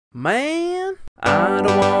Man, I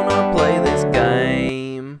don't wanna play this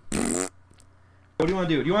game. What do you want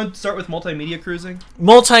to do? Do you want to start with Multimedia Cruising?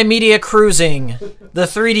 Multimedia Cruising, the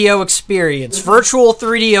 3DO experience, virtual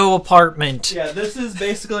 3DO apartment. Yeah, this is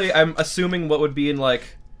basically, I'm assuming, what would be in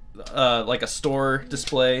like a store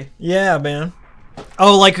display. Yeah, man.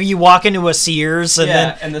 Oh, like you walk into a Sears and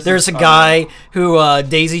then there's a guy who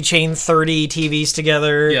daisy chained 30 TVs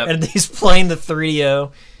together and he's playing the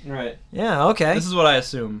 3DO. Right. Yeah, okay. This is what I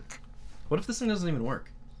assume. What if this thing doesn't even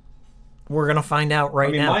work? We're going to find out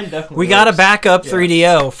right now. Mine definitely we got to back up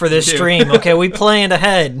 3DO for this stream. Okay, we planned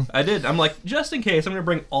ahead. I did. I'm like, just in case, I'm going to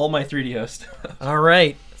bring all my 3DO stuff. All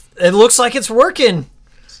right. It looks like it's working.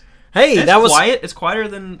 Hey, and that was quiet. It's quieter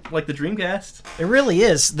than like the Dreamcast. It really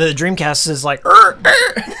is. The Dreamcast is like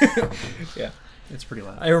yeah, it's pretty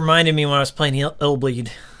loud. It reminded me when I was playing Illbleed.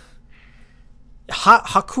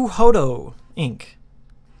 Hakuhodo Inc.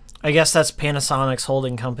 I guess that's Panasonic's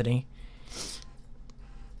holding company.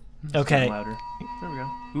 Okay. Louder. There we go.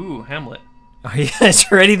 Ooh, Hamlet. Are you guys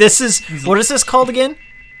ready? This is what is this called again?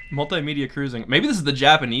 Multimedia Cruising. Maybe this is the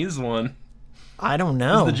Japanese one. I don't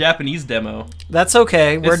know. This is the Japanese demo. That's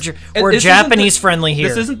okay. We're Japanese friendly here.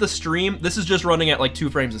 This isn't the stream. This is just running at like 2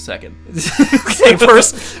 frames a second. Okay,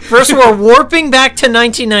 first we're warping back to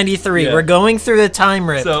 1993. Yeah. We're going through the time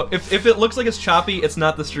rip. So if it looks like it's choppy, it's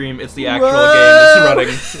not the stream. It's the actual game that's running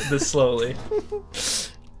this slowly.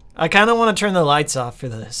 I kind of want to turn the lights off for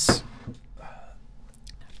this.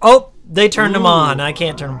 Oh, they turned them on. I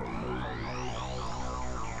can't turn them.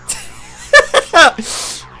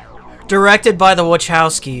 Directed by the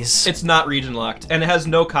Wachowskis. It's not region locked, and it has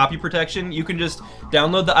no copy protection. You can just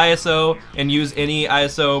download the ISO and use any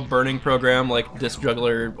ISO burning program like Disk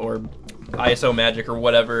Juggler or ISO Magic or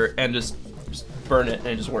whatever, and just burn it, and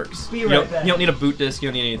it just works. You don't need a boot disk. You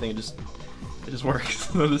don't need anything. It just works.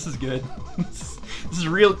 So this is good. This is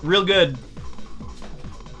real good.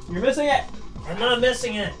 You're missing it. I'm not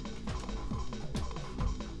missing it.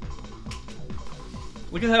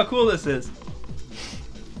 Look at how cool this is.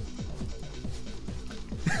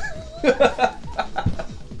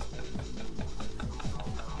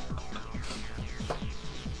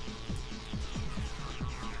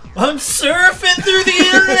 I'm surfing through the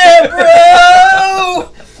internet, bro!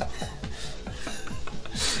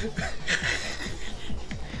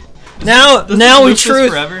 Now we true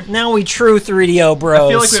 3DO bros. I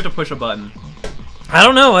feel like we have to push a button. I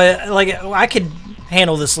don't know. I could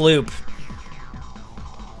handle this loop.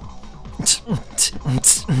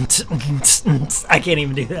 I can't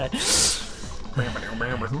even do that.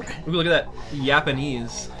 Ooh, look at that.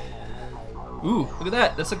 Japanese. Ooh, look at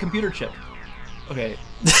that. That's a computer chip. Okay.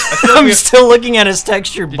 I'm still looking at his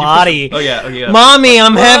textured body. Oh, yeah. Mommy,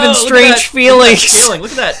 I'm having strange feelings.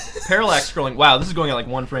 Look at that. Parallax scrolling. Wow, this is going at like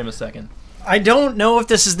 1 frame a second. I don't know if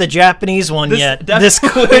this is the Japanese one yet. This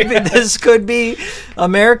could be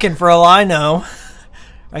American for all I know.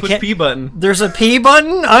 Push P button. There's a P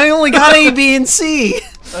button? I only got A, B, and C.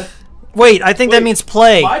 Wait, I think that means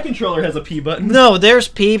play. My controller has a P button. No, there's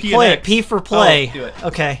P play. P for play. Oh, do it.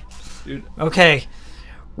 Okay. Dude. Okay.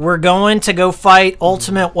 We're going to go fight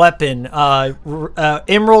Ultimate Weapon.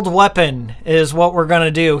 Emerald Weapon is what we're going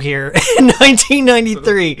to do here in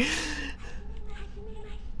 1993.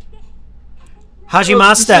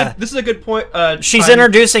 Hajimasta. This is a good point. She's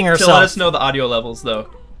introducing herself. To let us know the audio levels, though.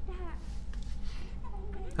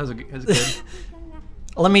 How's it good?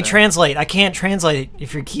 Let me translate. I can't translate it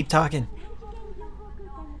if you keep talking.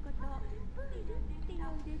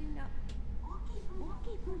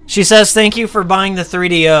 She says, "Thank you for buying the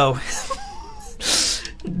 3DO."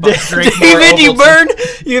 David,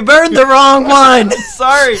 you burned the wrong one.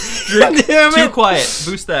 Sorry. Too quiet.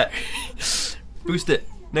 Boost that. Boost it.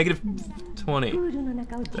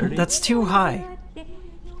 -20. 30. That's too high.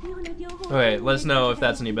 Okay, let us know if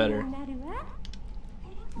that's any better.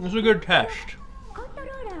 This is a good test.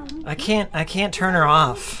 I can't turn her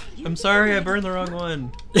off. I'm sorry, I burned the wrong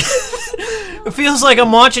one. It feels like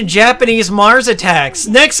I'm watching Japanese Mars attacks.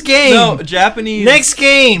 Next game. No, Japanese. Next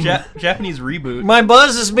game. Japanese reboot. My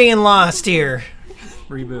buzz is being lost here.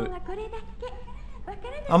 Reboot.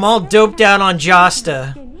 I'm all doped out on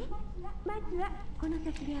Josta.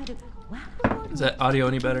 Is that audio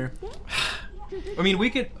any better? I mean, we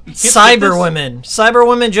could... Cyber women. Cyber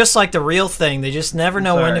women just like the real thing. They just never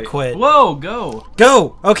know when to quit. Whoa, go.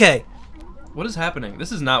 Go. Okay. What is happening?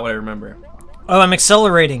 This is not what I remember. Oh, I'm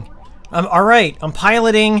accelerating. All right. I'm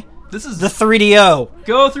piloting This is the 3DO.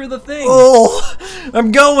 Go through the thing. Oh,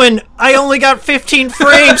 I'm going. I only got 15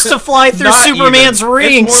 frames to fly through Superman's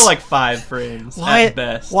rings. It's more like 5 frames at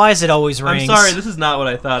best. Why is it always rings? I'm sorry, this is not what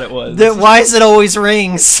I thought it was. Why is it always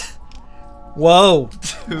rings? Whoa.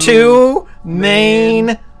 To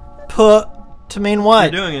main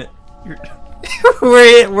what? You're doing it.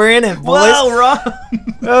 we're in it, boys. Wow, Ron.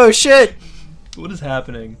 Oh shit. What is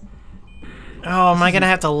happening? Oh, am I gonna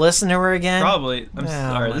have to listen to her again? Probably. I'm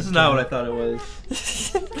sorry. This is not what I thought it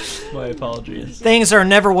was. My apologies. Things are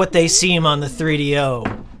never what they seem on the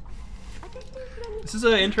 3DO. This is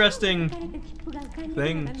an interesting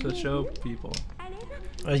thing to show people.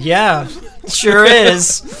 Yeah, sure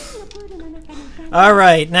is. All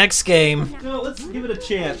right, next game. No, let's give it a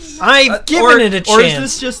chance. I've given it a chance. Or is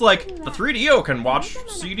this just like the 3DO can watch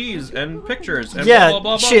CDs and pictures and blah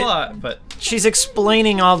blah blah blah? But she's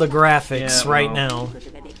explaining all the graphics right now.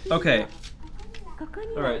 Okay.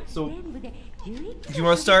 All right. So, do you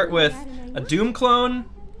want to start with a Doom clone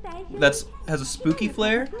that has a spooky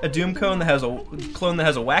flair, a Doom clone that has a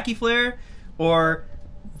wacky flair, or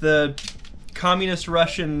the communist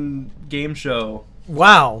Russian game show?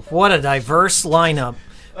 Wow, what a diverse lineup.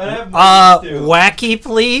 Wacky,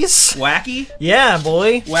 please. Wacky? Yeah,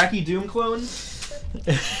 boy. Wacky Doom clone?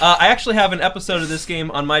 I actually have an episode of this game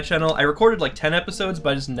on my channel. I recorded like 10 episodes,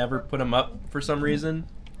 but I just never put them up for some reason.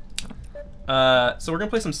 So we're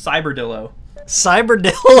gonna play some Cyberdillo.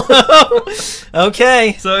 Cyberdillo?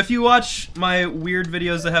 Okay. So if you watch my weird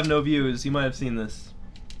videos that have no views, you might have seen this.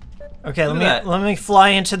 Okay, let me fly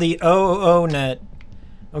into the OOO net.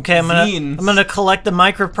 Okay, I'm gonna collect the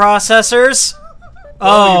microprocessors.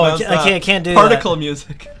 Oh, I can't do particle that.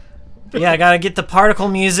 music. Yeah, I gotta get the particle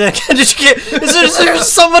music. Is there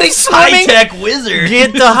somebody swimming? High-tech wizard.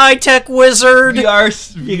 Get the high-tech wizard.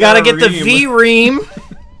 You gotta get the V-ream.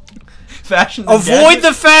 Avoid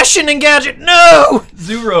the fashion and gadget. No.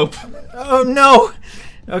 Zoo-rope. Oh no.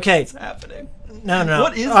 Okay. What's happening? No.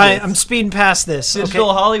 What is this? I'm speeding past this.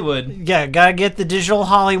 Digital Hollywood. Yeah, gotta get the digital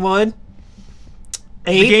Hollywood.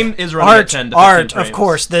 The game is running at 10 to 15 art, frames. of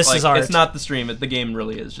course. This is art. It's not the stream. The game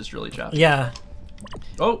really is just really choppy. Yeah.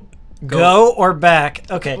 Oh. Go or back.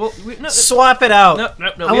 Okay. Well, swap it out.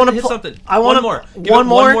 No. I want to hit something. I want one more. One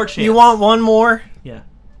more chance. You want one more? Yeah.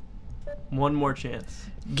 One more chance.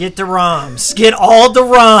 Get the ROMs. Get all the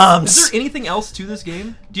ROMs. Is there anything else to this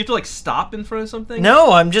game? Do you have to like stop in front of something?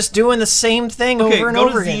 No, I'm just doing the same thing over and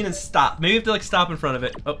over again. Go to Zine and stop. Maybe you have to like stop in front of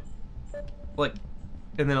it. Oh. Like,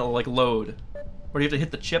 and then it'll like load. Or do you have to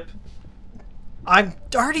hit the chip? I've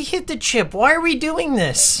already hit the chip. Why are we doing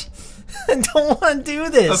this? I don't want to do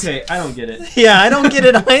this. Okay, I don't get it. Yeah, I don't get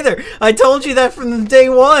it either. I told you that from day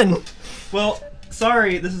one. Well,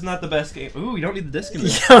 sorry, this is not the best game. Ooh, you don't need the disc in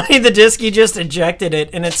this. You don't need the disc, you just ejected it,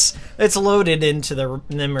 and it's loaded into the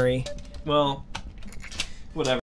memory. Well, whatever.